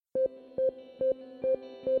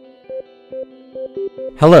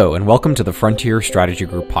Hello, and welcome to the Frontier Strategy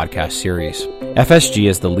Group podcast series. FSG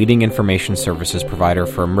is the leading information services provider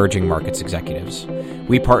for emerging markets executives.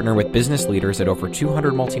 We partner with business leaders at over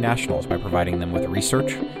 200 multinationals by providing them with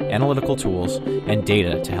research, analytical tools, and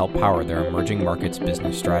data to help power their emerging markets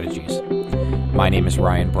business strategies. My name is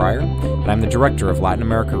Ryan Breyer, and I'm the Director of Latin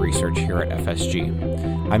America Research here at FSG.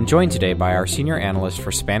 I'm joined today by our Senior Analyst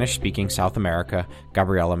for Spanish-speaking South America,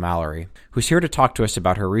 Gabriela Mallory, who's here to talk to us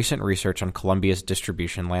about her recent research on Colombia's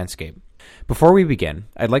distribution landscape. Before we begin,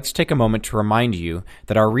 I'd like to take a moment to remind you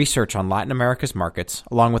that our research on Latin America's markets,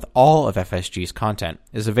 along with all of FSG's content,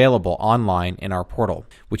 is available online in our portal,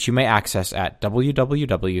 which you may access at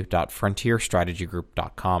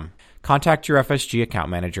www.frontierstrategygroup.com. Contact your FSG account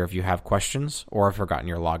manager if you have questions or have forgotten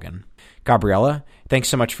your login. Gabriela, thanks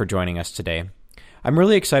so much for joining us today. I'm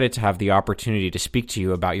really excited to have the opportunity to speak to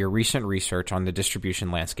you about your recent research on the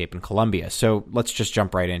distribution landscape in Colombia, so let's just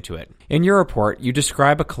jump right into it. In your report, you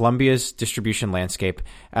describe Colombia's distribution landscape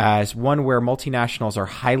as one where multinationals are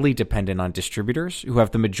highly dependent on distributors who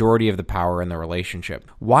have the majority of the power in the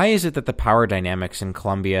relationship. Why is it that the power dynamics in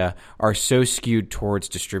Colombia are so skewed towards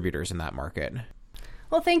distributors in that market?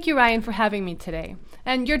 Well, thank you, Ryan, for having me today.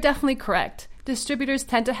 And you're definitely correct. Distributors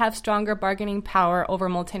tend to have stronger bargaining power over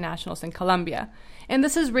multinationals in Colombia. And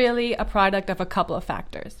this is really a product of a couple of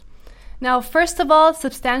factors. Now, first of all,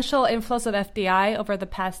 substantial inflows of FDI over the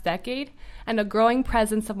past decade and a growing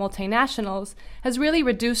presence of multinationals has really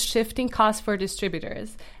reduced shifting costs for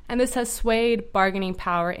distributors, and this has swayed bargaining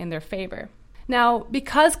power in their favor. Now,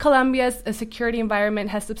 because Colombia's security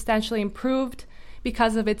environment has substantially improved,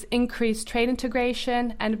 because of its increased trade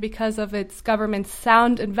integration and because of its government's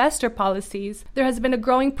sound investor policies, there has been a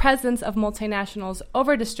growing presence of multinationals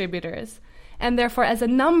over distributors. And therefore, as a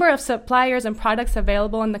number of suppliers and products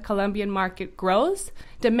available in the Colombian market grows,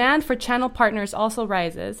 demand for channel partners also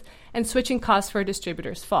rises, and switching costs for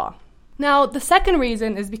distributors fall. Now, the second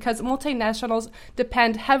reason is because multinationals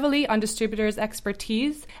depend heavily on distributors'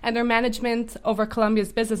 expertise and their management over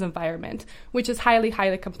Colombia's business environment, which is highly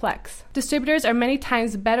complex. Distributors are many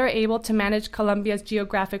times better able to manage Colombia's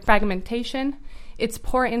geographic fragmentation, its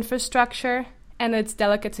poor infrastructure, and its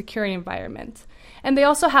delicate security environment. And they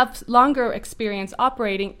also have longer experience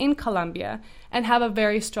operating in Colombia and have a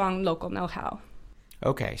very strong local know-how.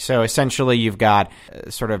 Okay, so essentially you've got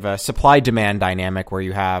sort of a supply-demand dynamic where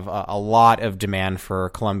you have a lot of demand for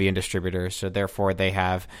Colombian distributors, so therefore they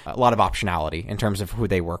have a lot of optionality in terms of who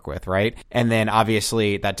they work with, right? And then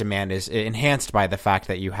obviously that demand is enhanced by the fact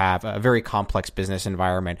that you have a very complex business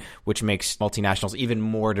environment, which makes multinationals even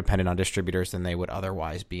more dependent on distributors than they would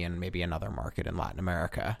otherwise be in maybe another market in Latin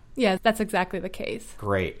America. Yes, that's exactly the case.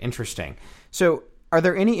 Great, interesting. So are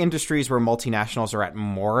there any industries where multinationals are at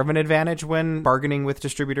more of an advantage when bargaining with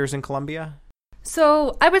distributors in Colombia?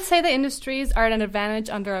 So I would say the industries are at an advantage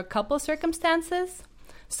under a couple of circumstances.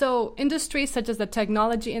 So industries such as the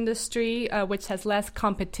technology industry, which has less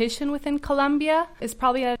competition within Colombia, is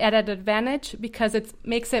probably at an advantage because it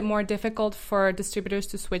makes it more difficult for distributors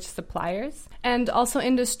to switch suppliers. And also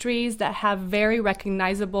industries that have very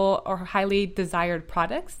recognizable or highly desired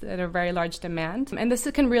products that are very large demand. And this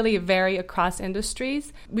can really vary across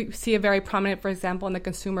industries. We see a very prominent, for example, in the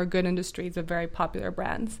consumer good industries of very popular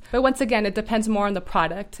brands. But once again, it depends more on the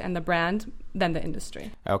product and the brand than the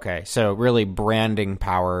industry. Okay, so really branding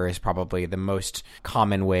power is probably the most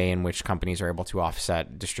common way in which companies are able to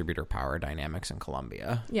offset distributor power dynamics in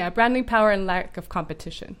Colombia. Yeah, branding power and lack of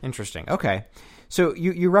competition. Interesting. Okay. So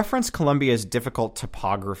you reference Colombia's difficult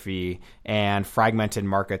topography and fragmented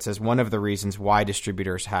markets as one of the reasons why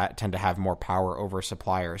distributors tend to have more power over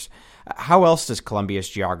suppliers. How else does Colombia's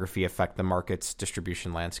geography affect the market's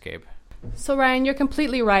distribution landscape? So Ryan, you're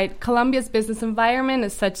completely right. Colombia's business environment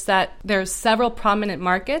is such that there are several prominent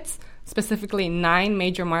markets, specifically 9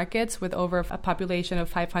 major markets with over a population of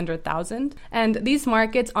 500,000. And these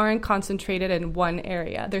markets aren't concentrated in one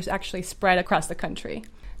area. They're actually spread across the country.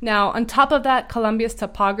 Now, on top of that, Colombia's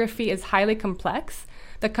topography is highly complex.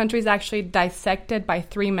 The country is actually dissected by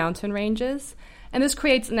 3 mountain ranges. And this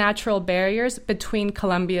creates natural barriers between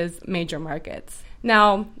Colombia's major markets.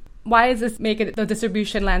 Now, why does this make the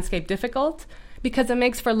distribution landscape difficult? Because it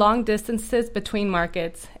makes for long distances between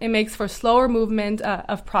markets. It makes for slower movement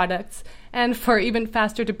of products and for even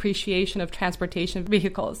faster depreciation of transportation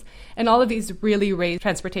vehicles. And all of these really raise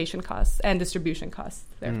transportation costs and distribution costs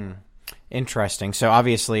there. Interesting. So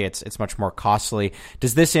obviously it's much more costly.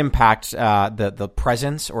 Does this impact the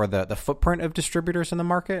presence or the footprint of distributors in the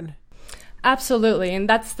market? Absolutely, and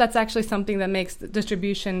that's actually something that makes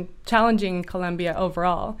distribution challenging in Colombia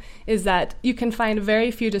overall, is that you can find very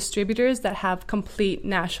few distributors that have complete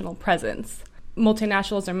national presence.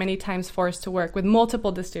 multinationals are many times forced to work with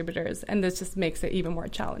multiple distributors, and this just makes it even more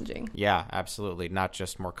challenging. Yeah, absolutely. Not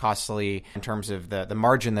just more costly in terms of the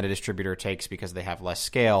margin that a distributor takes because they have less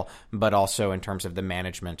scale, but also in terms of the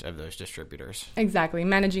management of those distributors. Exactly.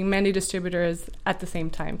 Managing many distributors at the same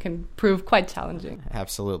time can prove quite challenging.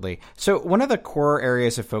 Absolutely. So one of the core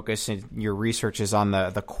areas of focus in your research is on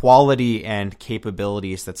the quality and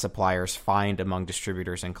capabilities that suppliers find among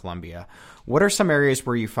distributors in Colombia. What are some areas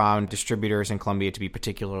where you found distributors in Colombia to be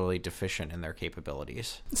particularly deficient in their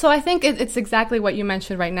capabilities? So I think it's exactly what you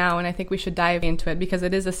mentioned right now, and I think we should dive into it because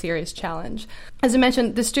it is a serious challenge. As you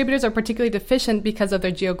mentioned, distributors are particularly deficient because of their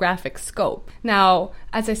geographic scope. Now,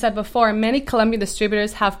 as I said before, many Colombian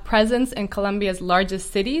distributors have presence in Colombia's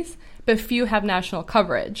largest cities, but few have national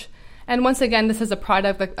coverage. And once again, this is a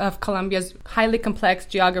product of Colombia's highly complex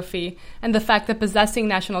geography and the fact that possessing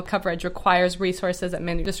national coverage requires resources that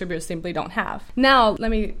many distributors simply don't have. Now,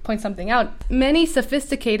 let me point something out. Many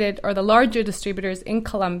sophisticated or the larger distributors in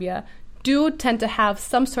Colombia do tend to have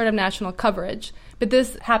some sort of national coverage, but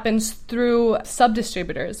this happens through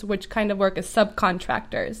sub-distributors, which kind of work as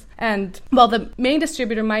subcontractors. And while the main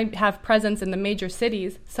distributor might have presence in the major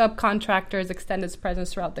cities, subcontractors extend its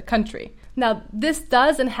presence throughout the country. Now, this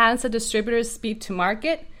does enhance a distributor's speed to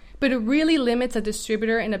market, but it really limits a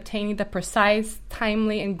distributor in obtaining the precise,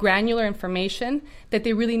 timely, and granular information that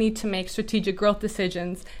they really need to make strategic growth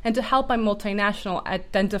decisions and to help a multinational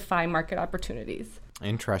identify market opportunities.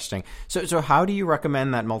 Interesting. So how do you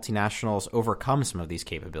recommend that multinationals overcome some of these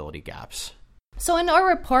capability gaps? So in our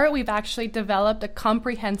report, we've actually developed a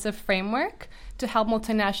comprehensive framework to help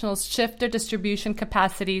multinationals shift their distribution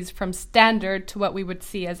capacities from standard to what we would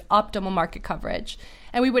see as optimal market coverage.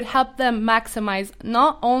 And we would help them maximize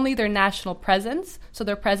not only their national presence, so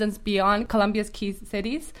their presence beyond Colombia's key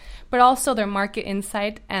cities, but also their market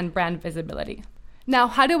insight and brand visibility. Now,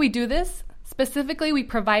 how do we do this? Specifically, we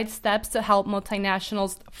provide steps to help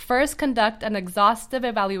multinationals first conduct an exhaustive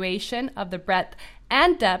evaluation of the breadth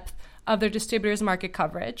and depth of their distributors' market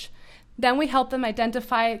coverage. Then we help them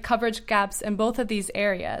identify coverage gaps in both of these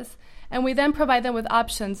areas, and we then provide them with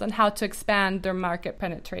options on how to expand their market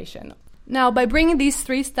penetration. Now, by bringing these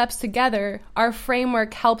 3 steps together, our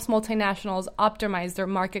framework helps multinationals optimize their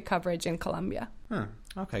market coverage in Colombia.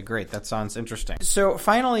 Okay, great. That sounds interesting. So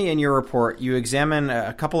finally, in your report, you examine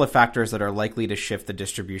a couple of factors that are likely to shift the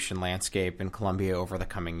distribution landscape in Colombia over the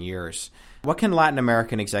coming years. What can Latin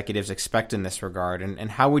American executives expect in this regard,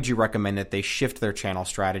 and how would you recommend that they shift their channel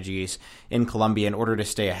strategies in Colombia in order to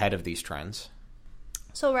stay ahead of these trends?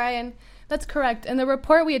 So, Ryan, that's correct. In the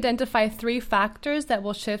report, we identify 3 factors that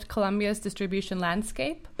will shift Colombia's distribution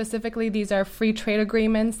landscape. Specifically, these are free trade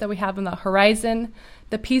agreements that we have on the horizon,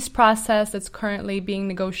 the peace process that's currently being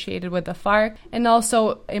negotiated with the FARC, and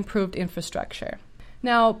also improved infrastructure.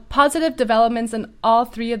 Now, positive developments in all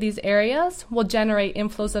 3 of these areas will generate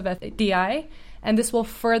inflows of FDI, and this will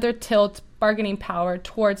further tilt bargaining power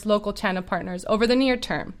towards local channel partners over the near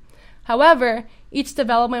term. However, each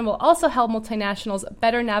development will also help multinationals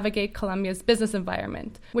better navigate Colombia's business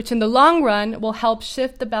environment, which in the long run will help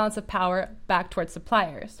shift the balance of power back towards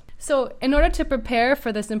suppliers. So, in order to prepare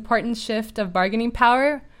for this important shift of bargaining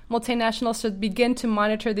power, multinationals should begin to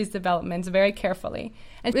monitor these developments very carefully,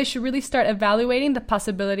 and they should really start evaluating the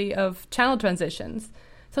possibility of channel transitions.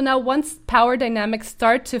 So now once power dynamics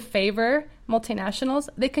start to favor multinationals,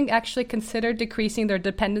 they can actually consider decreasing their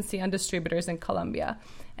dependency on distributors in Colombia.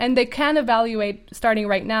 And they can evaluate, starting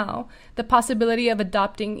right now, the possibility of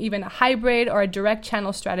adopting even a hybrid or a direct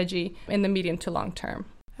channel strategy in the medium to long term.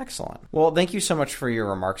 Excellent. Well, thank you so much for your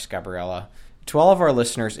remarks, Gabriela. To all of our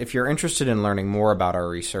listeners, if you're interested in learning more about our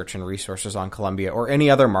research and resources on Colombia or any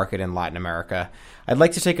other market in Latin America, I'd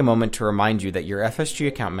like to take a moment to remind you that your FSG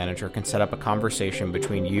account manager can set up a conversation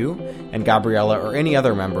between you and Gabriela or any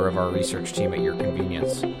other member of our research team at your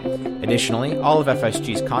convenience. Additionally, all of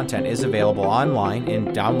FSG's content is available online in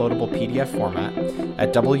downloadable PDF format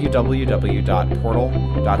at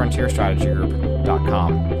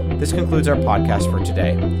www.portal.frontierstrategygroup.com. This concludes our podcast for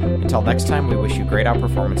today. Until next time, we wish you great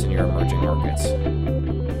outperformance in your emerging markets.